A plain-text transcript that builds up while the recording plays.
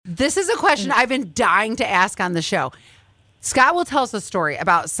This is a question I've been dying to ask on the show. Scott will tell us a story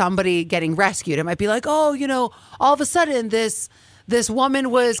about somebody getting rescued. It might be like, oh, all of a sudden this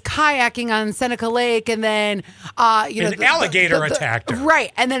woman was kayaking on Seneca Lake, and then an alligator attacked her.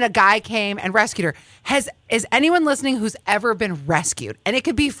 Right, and then a guy came and rescued her. Is anyone listening who's ever been rescued? And it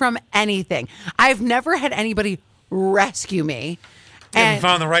could be from anything. I've never had anybody rescue me. You haven't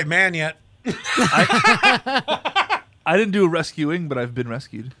found the right man yet. I didn't do a rescuing, but I've been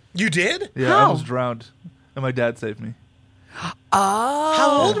rescued. You did? Yeah, How? I almost drowned, and my dad saved me. Oh,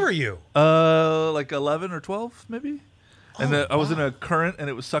 How old were you? Like 11 or 12, maybe. And I was in a current, and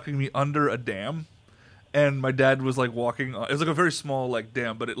it was sucking me under a dam. And my dad was like walking. It was like a very small like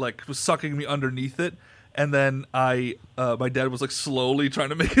dam, but it like was sucking me underneath it. And then my dad was like slowly trying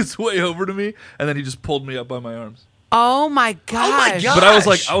to make his way over to me, and then he just pulled me up by my arms. Oh my gosh. gosh. But I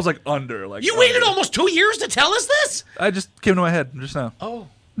was like under. Like You waited almost 2 years to tell us this? I just came to my head just now. Oh.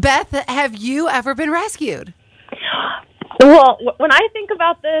 Beth, have you ever been rescued? Well, when I think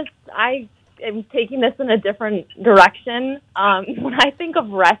about this, I am taking this in a different direction. When I think of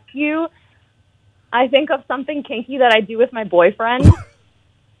rescue, I think of something kinky that I do with my boyfriend.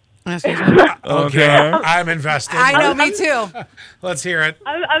 Okay. I'm invested. I know, me too. Let's hear it.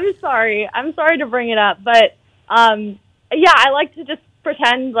 I'm sorry. I'm sorry to bring it up, but yeah, I like to just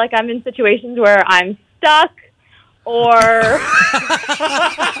pretend like I'm in situations where I'm stuck or,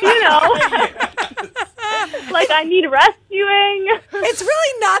 like I need rescuing. It's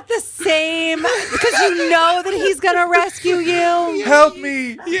really not the same because you know that he's going to rescue you. Help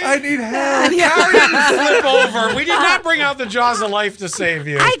me! I need help. Kara didn't flip over. We did not bring out the jaws of life to save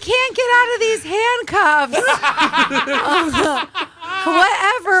you. I can't get out of these handcuffs.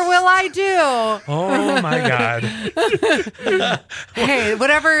 Whatever will I do? Oh, my God. Hey,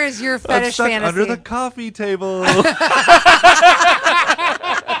 whatever is your I'm fetish stuck fantasy. under the coffee table.